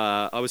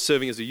 I was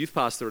serving as a youth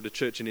pastor at a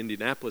church in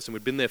Indianapolis, and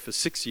we'd been there for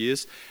 6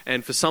 years,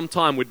 and for some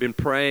time we'd been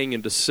praying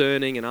and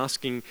discerning and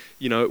asking,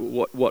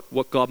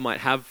 what God might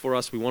have for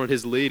us. We wanted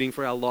His leading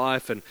for our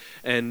life,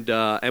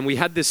 and we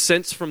had this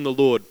sense from the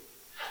Lord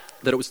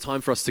that it was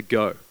time for us to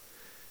go.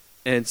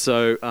 And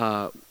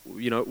so,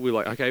 we're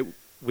like, okay,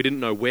 We didn't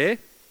know where,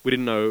 we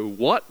didn't know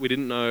what, we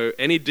didn't know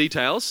any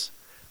details,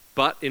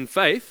 but in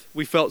faith,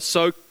 we felt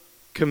so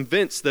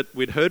convinced that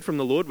we'd heard from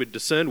the Lord, we'd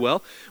discerned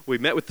well. We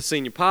met with the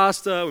senior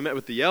pastor, we met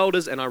with the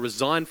elders, and I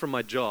resigned from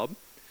my job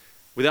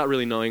without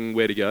really knowing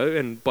where to go.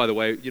 And by the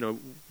way,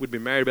 we'd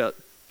been married about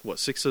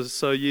 6 or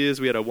so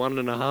years. We had a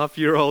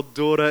 1.5-year-old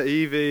daughter,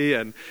 Evie,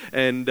 and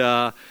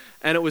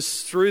it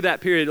was through that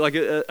period, like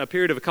a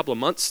period of a couple of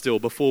months still,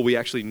 before we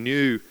actually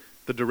knew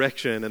the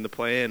direction and the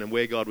plan and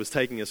where God was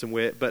taking us, and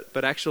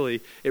but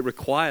actually it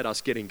required us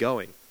getting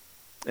going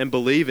and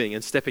believing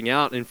and stepping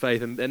out in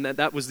faith, and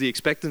that was the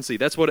expectancy.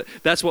 That's what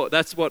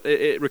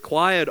it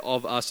required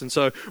of us. And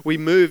so we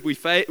moved, we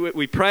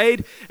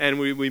prayed, and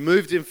we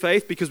moved in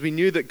faith because we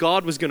knew that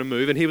God was going to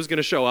move and He was going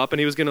to show up and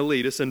He was going to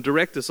lead us and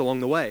direct us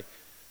along the way.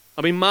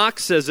 I mean, Mark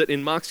says it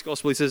in Mark's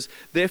gospel. He says,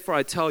 "Therefore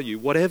I tell you,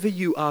 whatever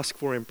you ask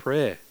for in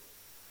prayer,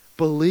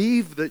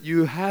 believe that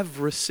you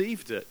have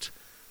received it,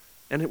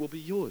 and it will be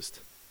yours."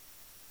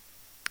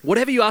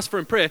 Whatever you ask for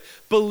in prayer,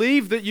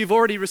 believe that you've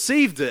already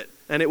received it,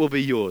 and it will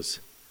be yours.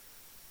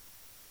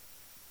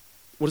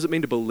 What does it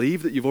mean to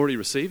believe that you've already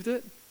received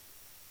it?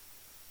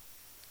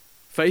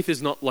 Faith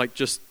is not like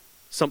just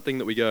something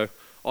that we go,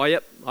 "Oh,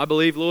 yep, I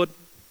believe, Lord."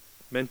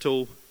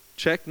 Mental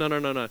check.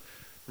 No.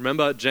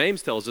 Remember,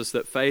 James tells us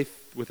that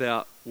faith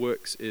without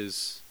works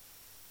is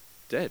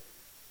dead.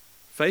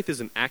 Faith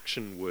is an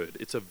action word.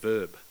 It's a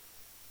verb.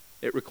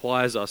 It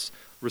requires us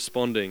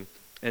responding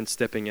and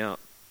stepping out.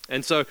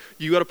 And so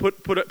you got to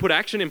put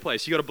action in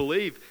place. You got to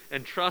believe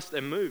and trust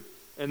and move,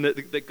 and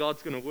that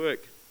God's going to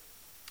work.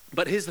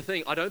 But here's the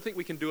thing: I don't think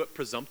we can do it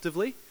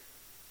presumptively.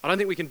 I don't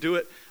think we can do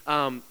it,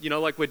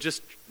 like we're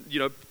just,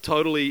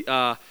 totally.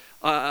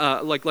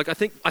 Like I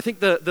think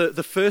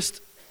the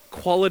first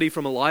quality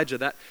from Elijah,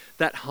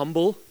 that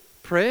humble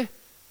prayer,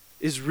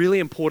 is really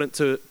important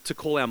to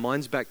call our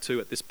minds back to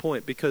at this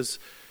point, because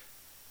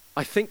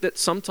I think that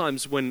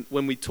sometimes when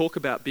we talk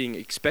about being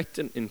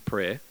expectant in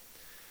prayer,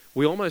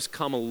 we almost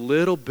come a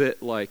little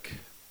bit like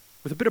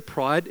with a bit of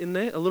pride in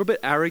there, a little bit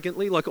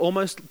arrogantly, like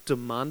almost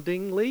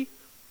demandingly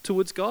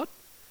towards God.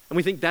 And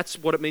we think that's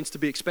what it means to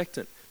be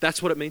expectant.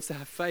 That's what it means to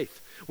have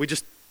faith. We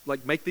just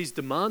like make these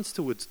demands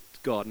towards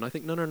God. And I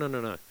think,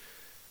 no.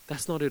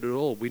 That's not it at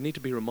all. We need to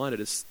be reminded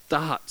it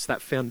starts,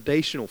 that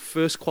foundational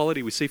first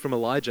quality we see from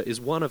Elijah is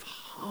one of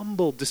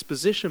humble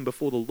disposition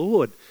before the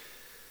Lord.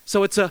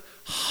 So it's a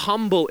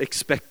humble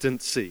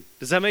expectancy.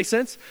 Does that make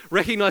sense?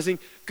 Recognizing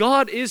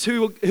God is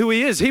who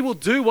He is. He will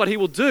do what He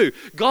will do.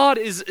 God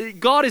is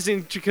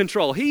in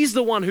control. He's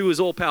the one who is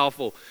all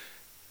powerful.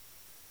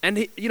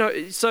 And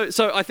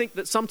so I think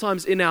that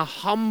sometimes in our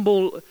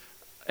humble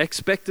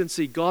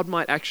expectancy, God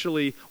might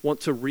actually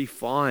want to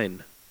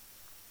refine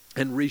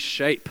and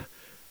reshape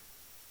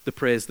the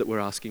prayers that we're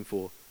asking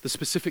for, the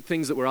specific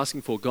things that we're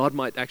asking for. God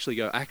might actually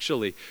go,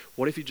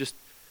 what if you just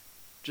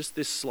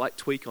this slight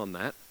tweak on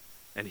that,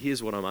 and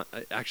here's what I'm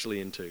actually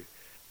into.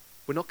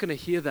 We're not going to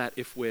hear that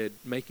if we're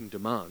making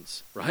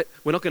demands, right?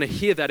 We're not going to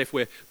hear that if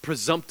we're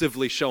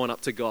presumptively showing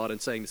up to God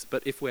and saying this.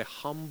 But if we're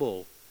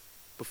humble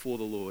before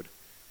the Lord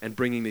and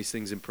bringing these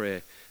things in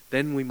prayer,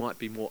 then we might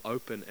be more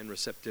open and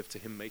receptive to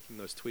Him making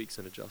those tweaks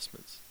and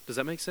adjustments. Does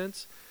that make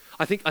sense?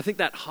 I think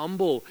that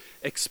humble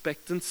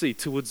expectancy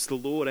towards the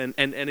Lord and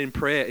in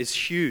prayer is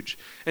huge.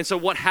 And so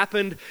what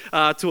happened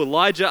to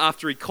Elijah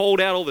after he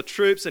called out all the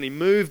troops and he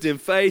moved in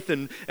faith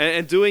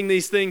and doing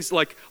these things,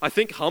 like I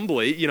think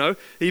humbly, he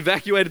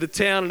evacuated the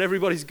town and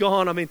everybody's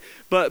gone. I mean,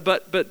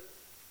 but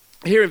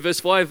here in verse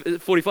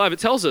 45 it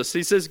tells us,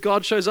 he says,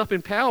 God shows up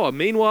in power.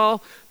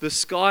 Meanwhile, the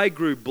sky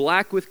grew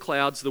black with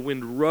clouds, the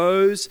wind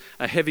rose,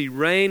 a heavy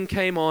rain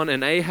came on,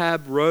 and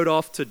Ahab rode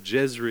off to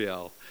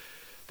Jezreel.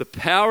 The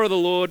power of the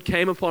Lord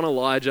came upon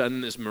Elijah,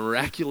 and this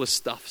miraculous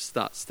stuff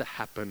starts to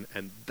happen,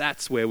 and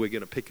that's where we're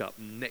going to pick up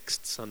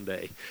next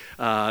Sunday,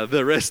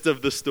 the rest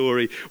of the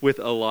story with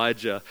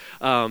Elijah.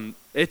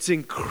 It's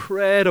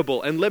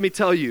incredible, and let me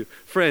tell you,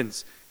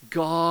 friends,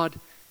 God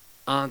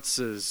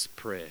answers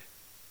prayer.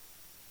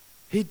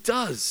 He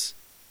does.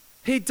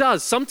 He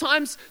does.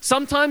 Sometimes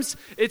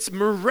it's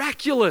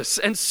miraculous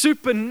and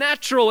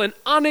supernatural and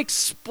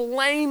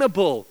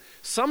unexplainable.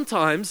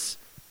 Sometimes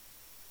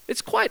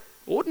it's quite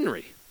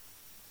ordinary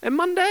and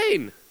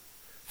mundane.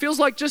 Feels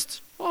like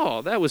just,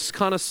 that was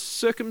kind of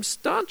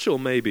circumstantial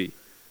maybe.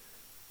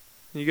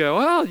 You go,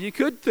 well, you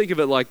could think of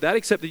it like that,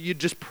 except that you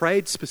just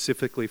prayed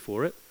specifically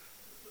for it.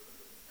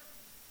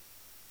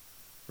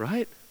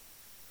 Right?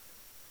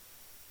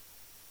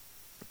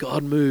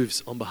 God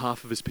moves on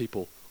behalf of His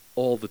people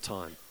all the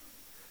time.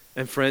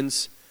 And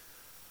friends,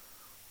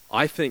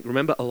 I think,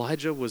 remember,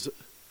 Elijah was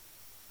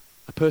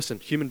a person,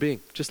 human being,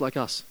 just like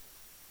us.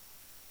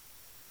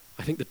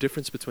 I think the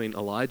difference between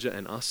Elijah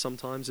and us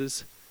sometimes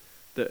is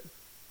that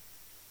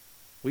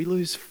we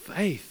lose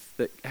faith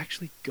that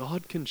actually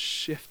God can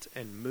shift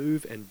and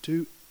move and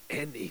do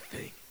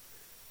anything.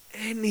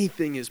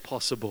 Anything is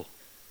possible.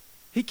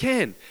 He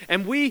can.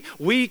 And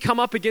we come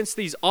up against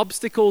these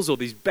obstacles or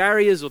these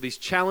barriers or these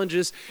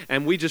challenges,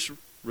 and we just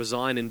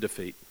resign in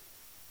defeat.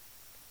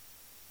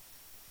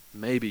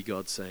 Maybe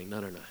God's saying,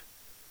 no.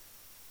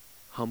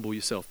 humble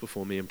yourself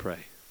before me and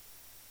pray.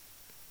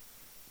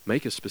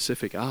 Make a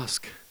specific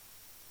ask.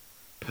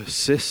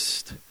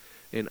 Persist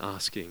in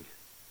asking.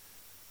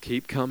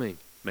 Keep coming.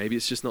 Maybe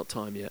it's just not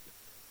time yet.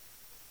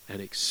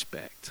 And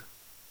expect.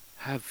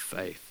 Have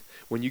faith.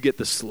 When you get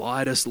the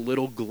slightest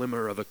little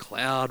glimmer of a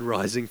cloud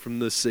rising from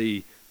the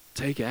sea,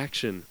 take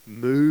action.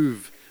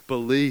 Move.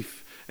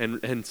 Belief.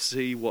 And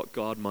see what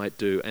God might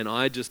do. And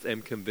I just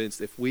am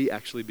convinced if we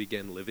actually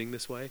began living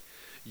this way,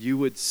 you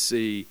would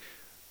see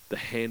the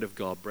hand of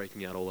God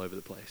breaking out all over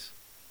the place.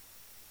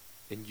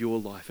 In your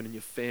life and in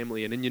your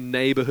family and in your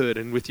neighborhood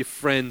and with your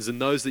friends and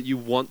those that you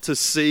want to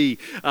see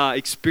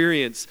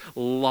experience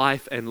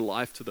life and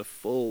life to the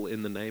full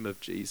in the name of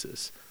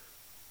Jesus.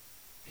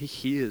 He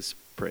hears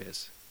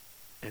prayers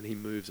and he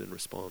moves and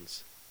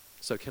responds.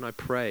 So can I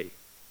pray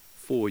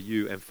for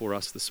you and for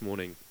us this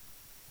morning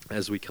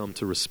as we come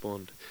to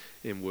respond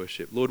in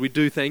worship? Lord, we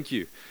do thank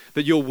you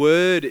that your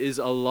word is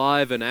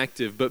alive and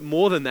active, but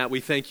more than that, we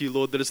thank you,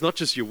 Lord, that it's not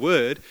just your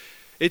word,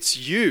 it's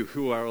you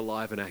who are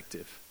alive and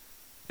active.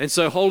 And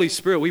so, Holy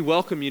Spirit, we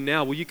welcome you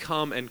now. Will you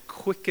come and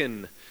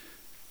quicken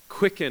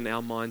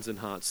our minds and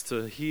hearts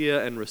to hear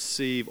and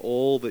receive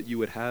all that you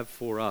would have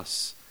for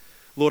us.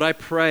 Lord, I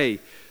pray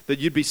that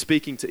you'd be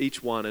speaking to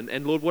each one.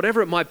 And Lord,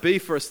 whatever it might be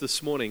for us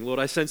this morning, Lord,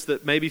 I sense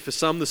that maybe for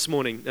some this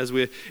morning, as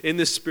we're in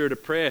this spirit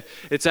of prayer,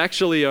 it's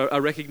actually a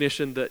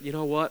recognition that, you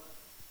know what,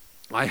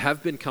 I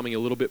have been coming a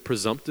little bit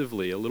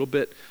presumptively, a little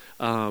bit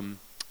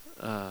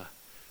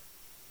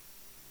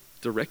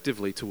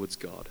directively towards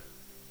God.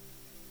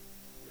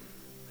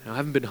 I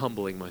haven't been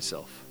humbling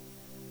myself.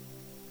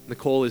 And the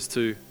call is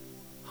to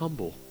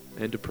humble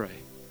and to pray.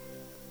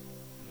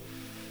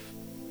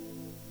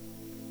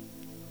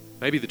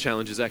 Maybe the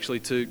challenge is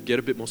actually to get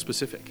a bit more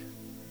specific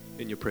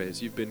in your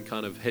prayers. You've been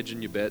kind of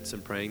hedging your bets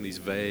and praying these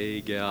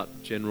vague out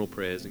general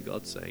prayers, and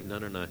God's saying,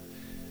 no.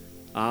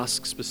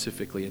 Ask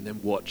specifically and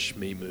then watch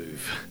me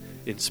move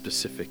in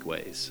specific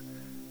ways.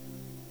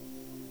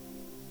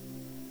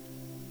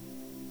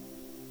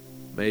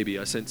 Maybe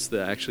I sense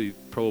that actually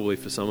probably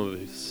for some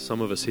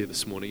of us here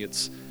this morning,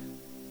 it's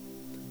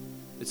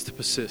to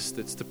persist.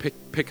 It's to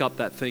pick up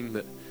that thing,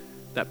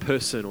 that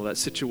person or that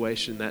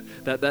situation,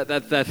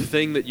 that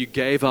thing that you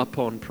gave up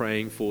on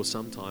praying for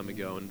some time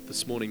ago. And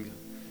this morning,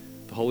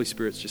 the Holy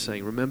Spirit's just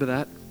saying, remember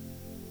that?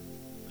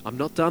 I'm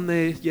not done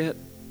there yet.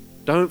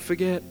 Don't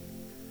forget.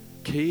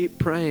 Keep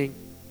praying.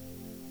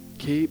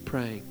 Keep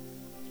praying.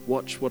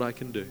 Watch what I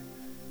can do.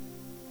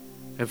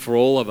 And for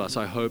all of us,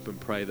 I hope and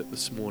pray that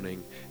this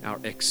morning our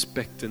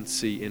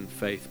expectancy in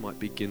faith might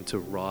begin to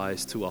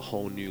rise to a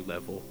whole new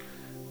level.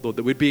 Lord,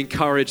 that we'd be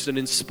encouraged and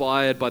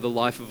inspired by the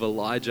life of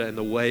Elijah and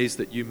the ways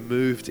that you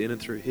moved in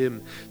and through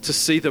him to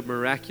see the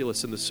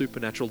miraculous and the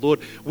supernatural. Lord,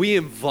 we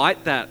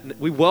invite that,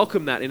 we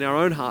welcome that in our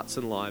own hearts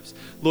and lives.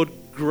 Lord,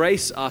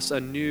 grace us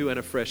anew and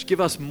afresh. Give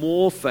us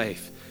more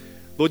faith.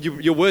 Lord,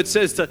 your word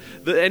says that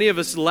any of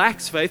us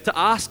lacks faith to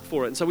ask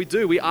for it. And so we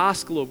do. We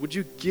ask, Lord, would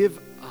you give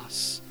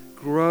us,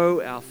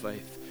 grow our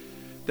faith,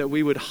 that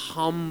we would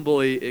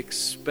humbly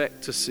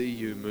expect to see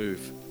you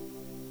move.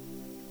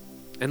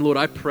 And Lord,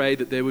 I pray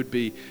that there would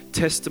be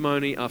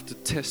testimony after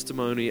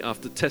testimony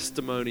after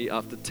testimony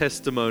after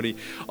testimony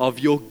of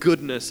your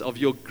goodness, of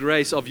your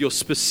grace, of your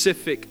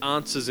specific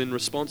answers in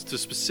response to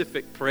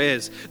specific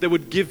prayers that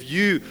would give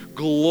you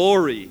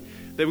glory.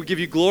 That would give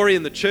you glory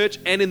in the church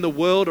and in the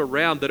world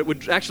around, that it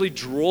would actually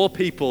draw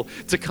people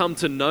to come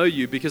to know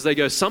you because they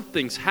go,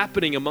 something's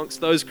happening amongst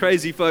those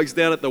crazy folks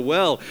down at the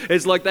well.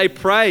 It's like they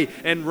pray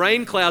and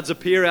rain clouds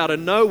appear out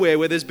of nowhere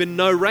where there's been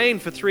no rain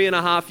for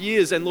 3.5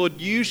 years. And Lord,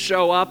 you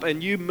show up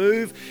and you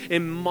move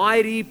in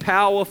mighty,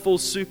 powerful,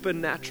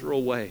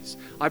 supernatural ways.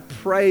 I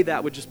pray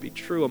that would just be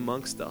true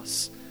amongst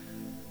us.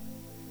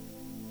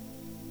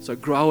 So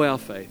grow our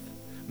faith,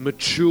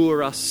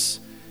 mature us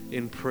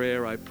in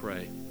prayer, I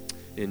pray.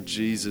 In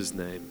Jesus'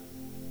 name,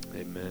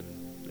 amen.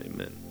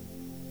 Amen.